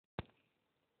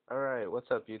Alright, what's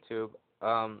up YouTube?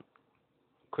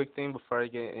 Quick thing before I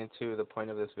get into the point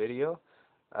of this video.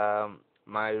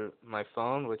 My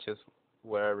phone, which is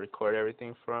where I record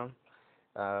everything from,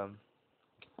 um,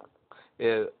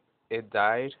 it it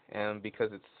died, and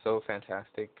because it's so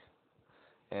fantastic,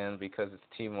 and because it's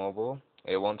T-Mobile,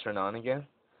 it won't turn on again,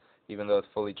 even though it's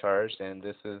fully charged. And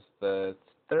this is the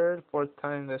third, fourth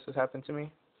time this has happened to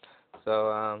me.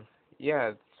 So yeah,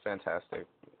 it's fantastic.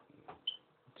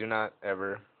 Do not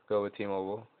ever go with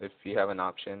T-Mobile. If you have an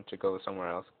option to go somewhere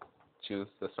else, choose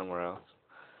the somewhere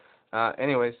else.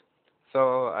 Anyways,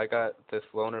 so I got this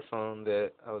loaner phone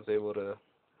that I was able to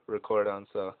record on,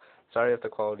 so sorry if the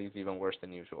quality is even worse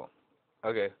than usual.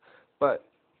 Okay, but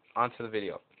on to the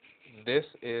video. This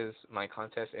is my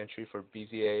contest entry for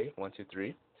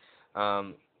bza123.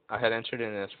 Um, I had entered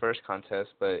in his first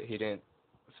contest, but he didn't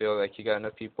feel like he got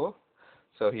enough people,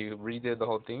 so he redid the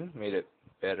whole thing, made it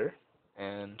better,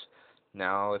 and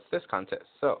now it's this contest.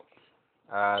 So,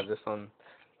 this one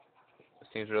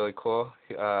seems really cool.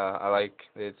 I like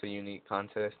that it's a unique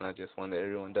contest, not just one that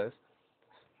everyone does.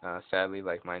 Sadly,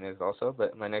 like mine is also,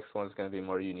 but my next one is going to be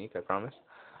more unique, I promise.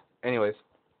 Anyways,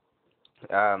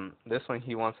 this one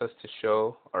he wants us to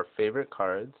show our favorite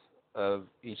cards of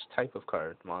each type of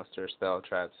card: monster, spell,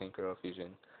 trap, synchro,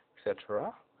 fusion,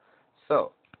 etc.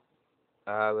 So,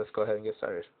 let's go ahead and get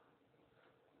started.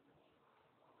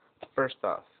 First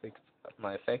off,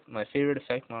 my favorite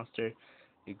effect monster,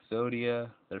 Exodia,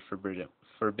 the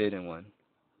forbidden one.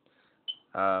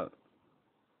 Uh,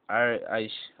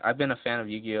 I've been a fan of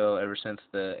Yu-Gi-Oh ever since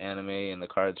the anime and the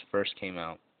cards first came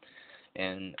out,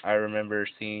 and I remember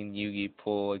seeing Yugi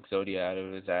pull Exodia out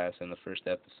of his ass in the first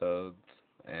episode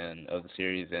and of the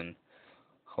series, and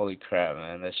holy crap,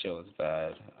 man, that shit was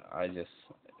bad. I just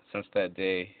since that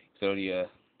day, Exodia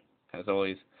has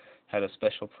always had a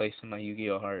special place in my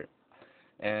Yu-Gi-Oh heart,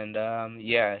 and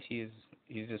yeah, he's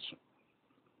just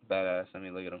badass. I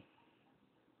mean, look at him.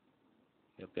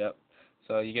 Yep, yep.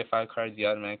 So you get 5 cards, you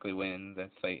automatically win. That's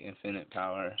like infinite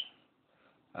power.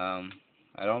 Um,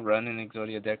 I don't run an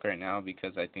Exodia deck right now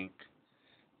because I think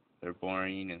they're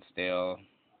boring and stale,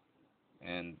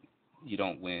 and you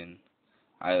don't win.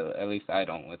 At least I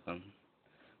don't with them.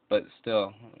 But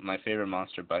still, my favorite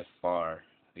monster by far,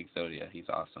 Exodia. He's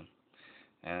awesome,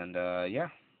 and yeah,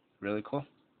 really cool.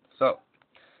 So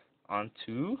on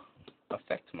to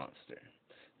Effect Monster,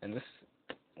 and this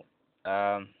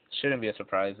shouldn't be a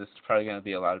surprise. This is probably gonna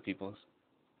be a lot of people's.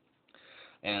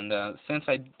 And since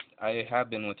I have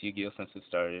been with Yu-Gi-Oh since it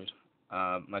started,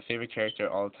 my favorite character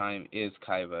all time is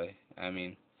Kaiba. I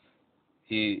mean,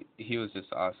 he was just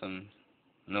awesome,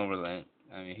 no relent.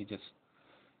 I mean,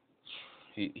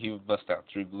 he would bust out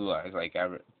 3 blue eyes like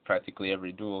practically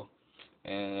every duel,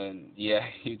 and yeah,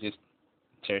 he just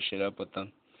tear shit up with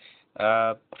them.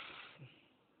 Uh,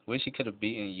 wish he could have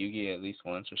beaten Yugi at least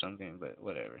once or something, but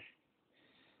whatever.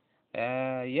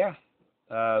 Yeah.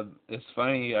 It's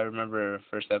funny. I remember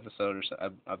first episode, or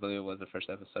so, I believe it was the first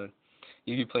episode.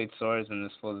 Yugi played swords, and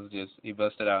this fool is just he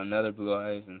busted out another blue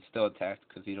eyes and still attacked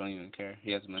because he don't even care.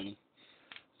 He has money.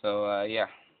 So yeah,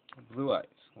 blue eyes,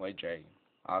 white dragon,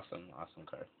 awesome, awesome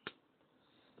card.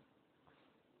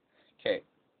 Okay,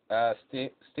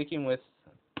 sticking with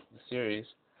the series,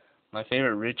 my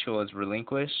favorite ritual is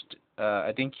relinquished.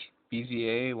 I think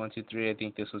bza123. I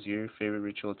think this was your favorite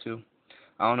ritual too.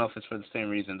 I don't know if it's for the same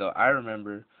reason though. I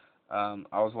remember I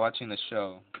was watching the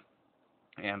show,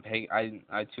 and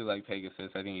I too like Pegasus.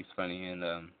 I think he's funny,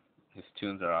 and his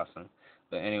tunes are awesome.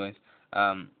 But anyways,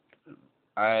 um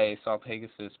I saw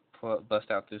Pegasus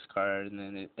bust out this card, and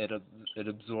then it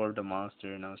absorbed a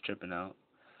monster, and I was tripping out.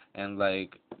 And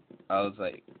like I was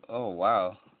like, oh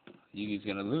wow, Yugi's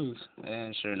gonna lose.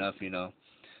 And sure enough,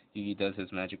 Yugi does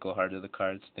his magical heart of the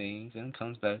cards things and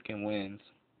comes back and wins.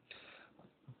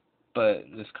 But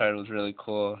this card was really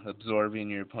cool, absorbing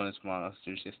your opponent's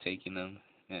monsters, just taking them,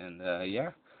 and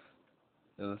yeah,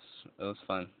 it was it was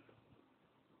fun.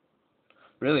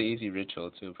 Really easy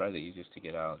ritual too, probably the easiest to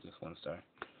get out, just 1 star.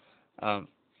 Um,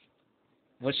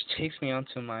 which takes me on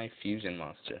to my fusion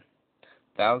monster,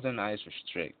 Thousand Eyes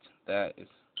Restrict. That is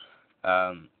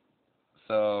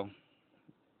so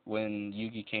when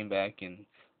Yugi came back and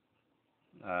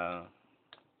uh,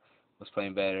 was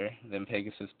playing better, then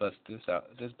Pegasus busted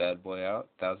this bad boy out,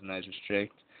 Thousand Eyes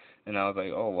Restrict, and I was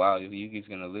like, oh wow, Yugi's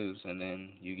gonna lose, and then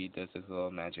Yugi does his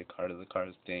little magic card of the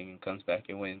cards thing and comes back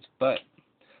and wins. But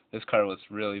this card was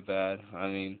really bad. I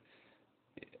mean,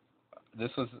 this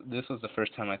was the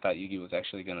first time I thought Yugi was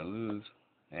actually gonna lose,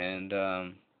 and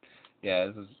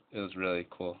yeah, it was really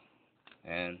cool,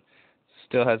 and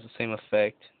still has the same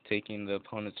effect, taking the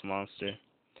opponent's monster,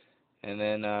 and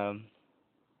then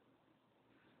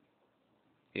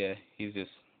yeah, he's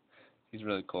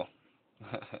really cool.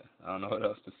 I don't know what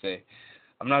else to say.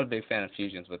 I'm not a big fan of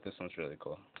fusions, but this one's really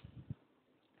cool.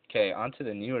 Okay, on to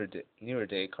the newer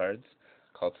day cards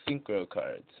called synchro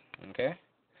cards. Okay,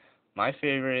 my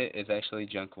favorite is actually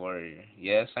Junk Warrior.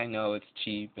 Yes, I know it's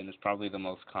cheap and it's probably the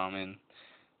most common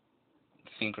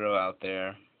synchro out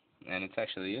there, and it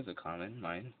actually is a common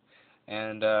mine.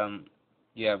 And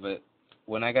yeah, but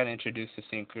when I got introduced to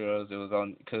synchros, it was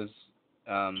on because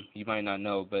you might not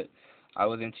know, but I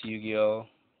was into Yu-Gi-Oh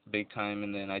big time,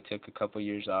 and then I took a couple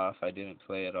years off. I didn't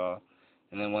play at all,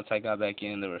 and then once I got back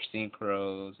in, there were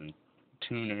synchros and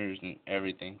tuners and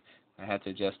everything. I had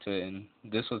to adjust to it, and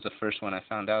this was the first one I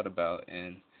found out about,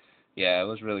 and yeah, it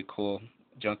was really cool.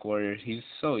 Junk Warrior, he's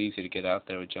so easy to get out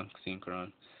there with Junk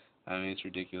Synchron. I mean, it's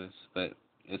ridiculous, but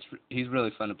he's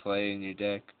really fun to play in your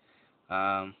deck.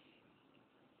 Um,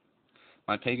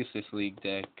 my Pegasus League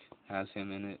deck has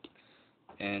him in it,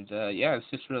 and yeah,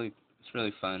 it's really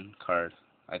fun card.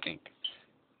 I think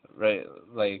right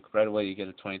away you get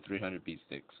a 2300 beat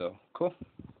stick. So cool,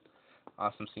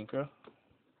 awesome synchro.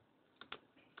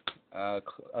 A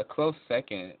close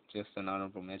second, just an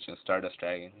honorable mention, Stardust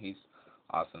Dragon. He's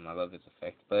awesome. I love his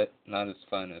effect, but not as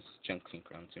fun as Junk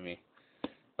Synchron to me.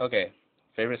 Okay,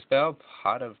 favorite spell?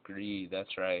 Pot of Greed.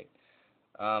 That's right.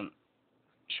 Um,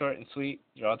 Short and sweet.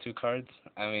 Draw two cards.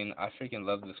 I mean, I freaking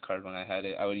loved this card when I had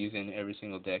it. I would use it in every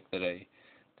single deck that I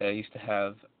used to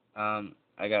have.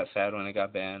 I got sad when it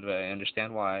got banned, but I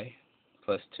understand why.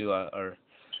 Plus two, or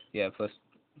yeah,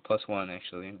 plus one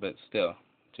actually, but still,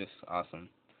 just awesome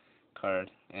card.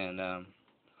 And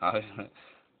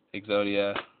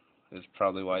Exodia is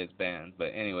probably why it's banned.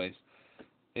 But anyways,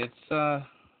 it's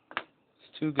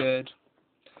too good.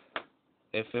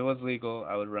 If it was legal,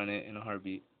 I would run it in a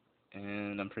heartbeat,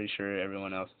 and I'm pretty sure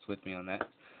everyone else is with me on that.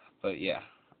 But yeah,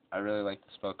 I really like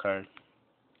the spell card.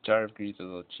 Jar of Greed's a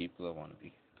little cheap, a little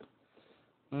wannabe.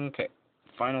 Okay,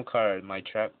 final card, my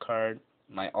trap card,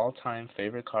 my all-time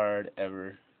favorite card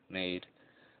ever made.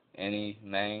 Any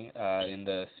in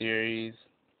the series,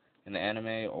 in the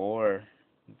anime, or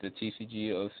the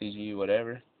TCG, OCG,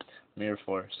 whatever. Mirror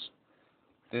Force.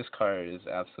 This card is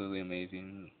absolutely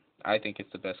amazing. I think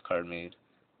it's the best card made.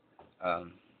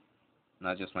 Um,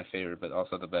 Not just my favorite, but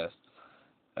also the best.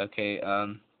 Okay,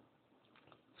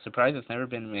 surprised it's never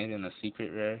been made in a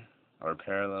secret rare, or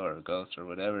parallel, or ghost, or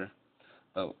whatever.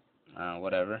 But,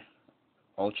 whatever.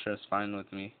 Ultra is fine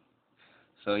with me.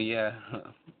 So yeah,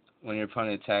 when your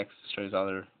opponent attacks, destroys all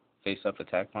their face-up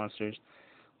attack monsters,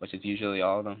 which is usually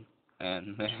all of them.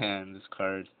 And man, this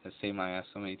card has saved my ass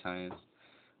so many times.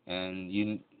 And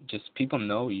people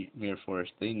know Mirror Force.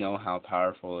 They know how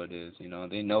powerful it is. You know,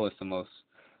 they know it's the most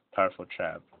powerful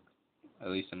trap, at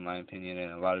least in my opinion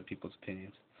and a lot of people's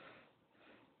opinions.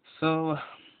 So,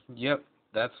 yep,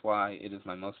 that's why it is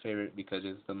my most favorite, because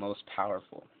it's the most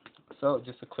powerful. So,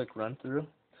 just a quick run through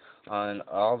on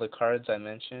all the cards I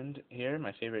mentioned here.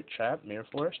 My favorite trap, Mirror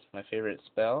Force. My favorite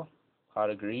spell, Pot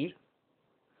of Greed.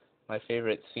 My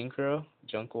favorite synchro,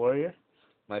 Junk Warrior.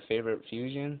 My favorite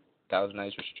fusion, Thousand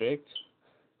Eyes Restrict,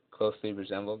 closely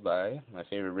resembled by my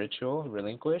favorite ritual,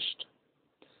 Relinquished.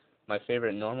 My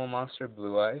favorite normal monster,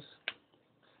 Blue Eyes.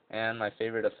 And my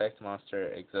favorite effect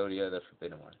monster, Exodia, the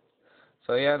Forbidden One.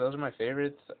 So yeah, those are my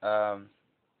favorites.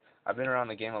 I've been around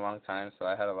the game a long time, so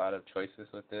I had a lot of choices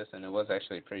with this, and it was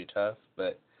actually pretty tough,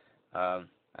 but I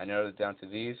narrowed it down to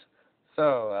these.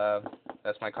 So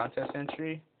that's my contest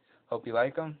entry. Hope you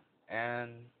like them,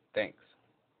 and thanks.